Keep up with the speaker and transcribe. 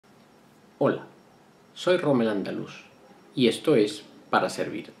Hola, soy Rommel Andaluz y esto es Para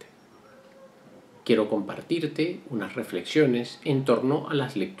Servirte. Quiero compartirte unas reflexiones en torno a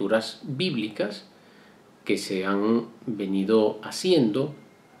las lecturas bíblicas que se han venido haciendo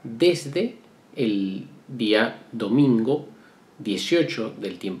desde el día domingo 18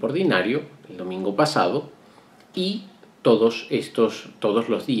 del tiempo ordinario, el domingo pasado, y todos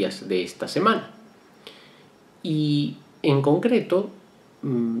los días de esta semana. Y en concreto,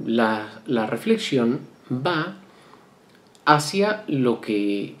 la reflexión va hacia lo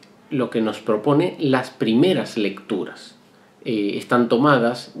que nos propone las primeras lecturas. Están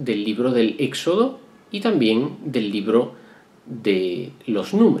tomadas del libro del Éxodo y también del libro de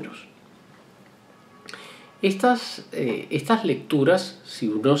los Números. Estas lecturas, si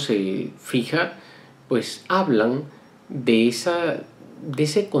uno se fija, pues hablan de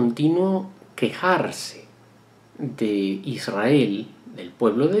ese continuo quejarse de Israel, del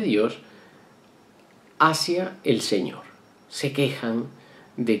pueblo de Dios, hacia el Señor. Se quejan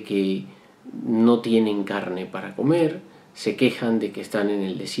de que no tienen carne para comer, se quejan de que están en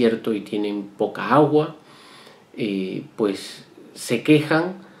el desierto y tienen poca agua, pues se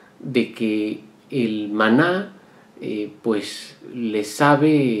quejan de que el maná pues les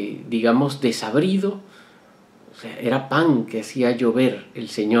sabe, digamos, desabrido. O sea, era pan que hacía llover el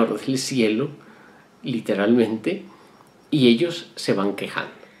Señor del cielo, literalmente, y ellos se van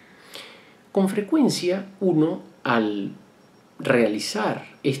quejando. Con frecuencia uno, al realizar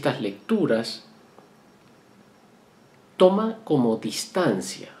estas lecturas, toma como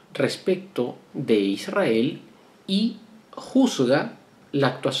distancia respecto de Israel y juzga la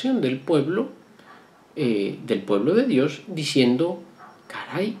actuación del pueblo de Dios, diciendo: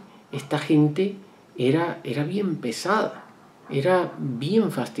 caray, esta gente era bien pesada, era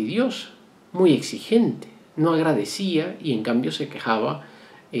bien fastidiosa, muy exigente, no agradecía y en cambio se quejaba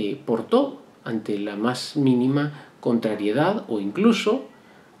por todo, ante la más mínima contrariedad o incluso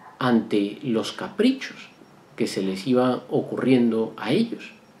ante los caprichos que se les iba ocurriendo a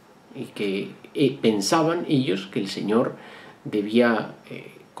ellos y que pensaban ellos que el Señor debía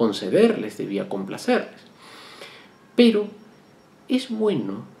concederles, debía complacerles. Pero es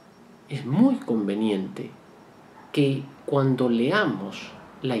bueno, es muy conveniente que cuando leamos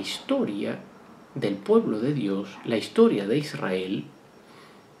la historia del pueblo de Dios, la historia de Israel,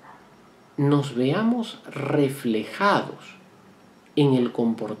 nos veamos reflejados en el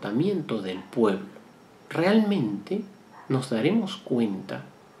comportamiento del pueblo. Realmente nos daremos cuenta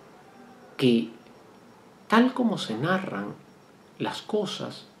que, tal como se narran las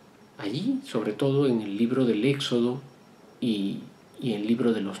cosas allí, sobre todo en el libro del Éxodo y en el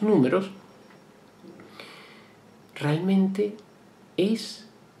libro de los Números, realmente es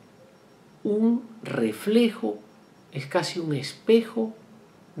un reflejo, es casi un espejo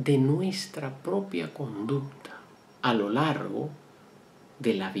de nuestra propia conducta a lo largo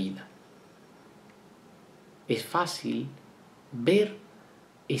de la vida. Es fácil ver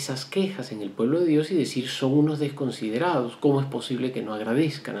esas quejas en el pueblo de Dios y decir: son unos desconsiderados, ¿cómo es posible que no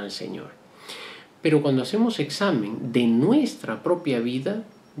agradezcan al Señor? Pero cuando hacemos examen de nuestra propia vida,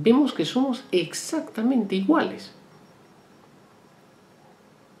 vemos que somos exactamente iguales.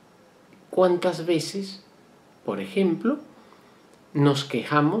 ¿Cuántas veces, por ejemplo, nos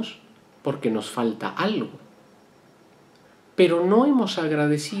quejamos porque nos falta algo, pero no hemos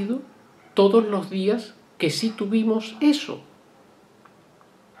agradecido todos los días que sí tuvimos eso?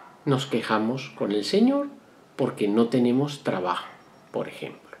 Nos quejamos con el Señor porque no tenemos trabajo, por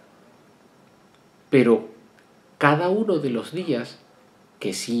ejemplo. Pero cada uno de los días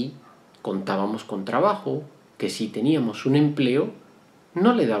que sí contábamos con trabajo, que sí teníamos un empleo,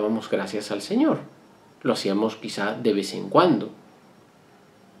 no le dábamos gracias al Señor. Lo hacíamos quizá de vez en cuando.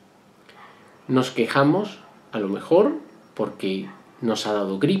 Nos quejamos, a lo mejor, porque nos ha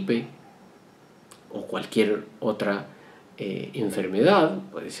dado gripe o cualquier otra enfermedad,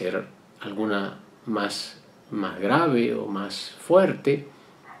 puede ser alguna más grave o más fuerte,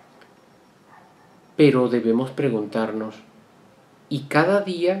 pero debemos preguntarnos: ¿y cada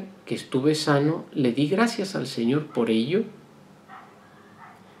día que estuve sano le di gracias al Señor por ello?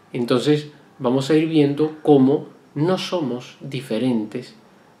 Entonces vamos a ir viendo cómo no somos diferentes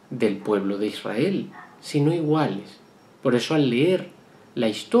del pueblo de Israel, sino iguales. Por eso, al leer la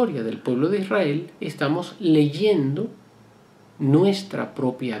historia del pueblo de Israel, estamos leyendo nuestra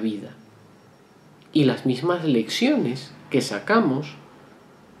propia vida y las mismas lecciones que sacamos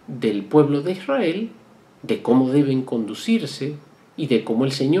del pueblo de Israel, de cómo deben conducirse y de cómo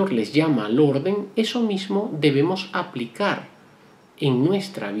el Señor les llama al orden. Eso mismo debemos aplicar en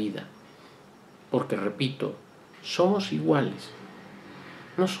nuestra vida, porque, repito, somos iguales.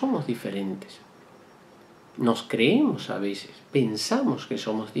 No somos diferentes. Nos creemos a veces, pensamos que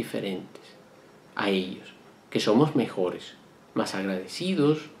somos diferentes a ellos, que somos mejores, más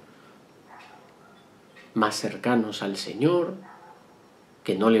agradecidos, más cercanos al Señor,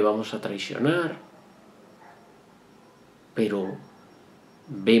 que no le vamos a traicionar, pero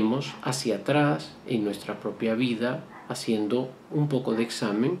vemos hacia atrás en nuestra propia vida haciendo un poco de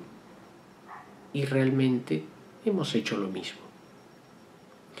examen y realmente hemos hecho lo mismo.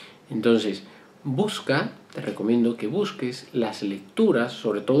 Entonces, te recomiendo que busques las lecturas,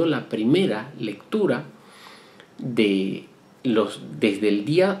 sobre todo la primera lectura desde el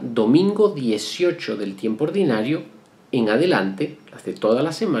día domingo 18 del tiempo ordinario en adelante, las de toda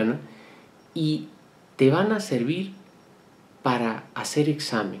la semana, y te van a servir para hacer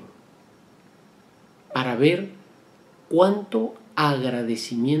examen, para ver cuánto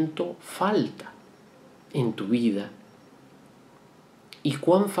agradecimiento falta en tu vida y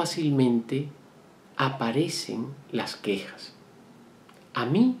cuán fácilmente aparecen las quejas. A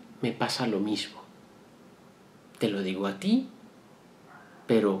mí me pasa lo mismo. Te lo digo a ti,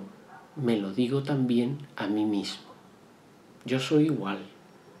 pero me lo digo también a mí mismo. Yo soy igual.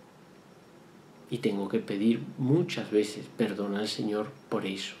 Y tengo que pedir muchas veces perdón al Señor por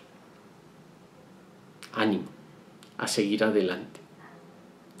eso. Ánimo, a seguir adelante.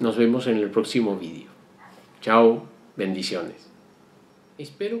 Nos vemos en el próximo vídeo. Chao, bendiciones.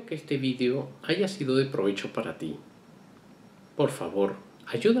 Espero que este vídeo haya sido de provecho para ti. Por favor,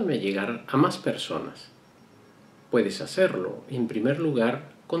 ayúdame a llegar a más personas. Puedes hacerlo, en primer lugar,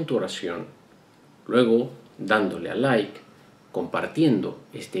 con tu oración. Luego, dándole a like, compartiendo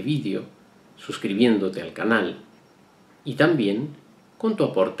este vídeo, suscribiéndote al canal y también con tu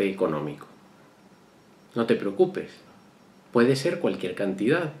aporte económico. No te preocupes, puede ser cualquier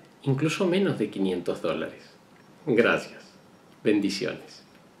cantidad, incluso menos de $500. Gracias. Bendiciones.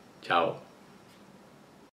 Chao.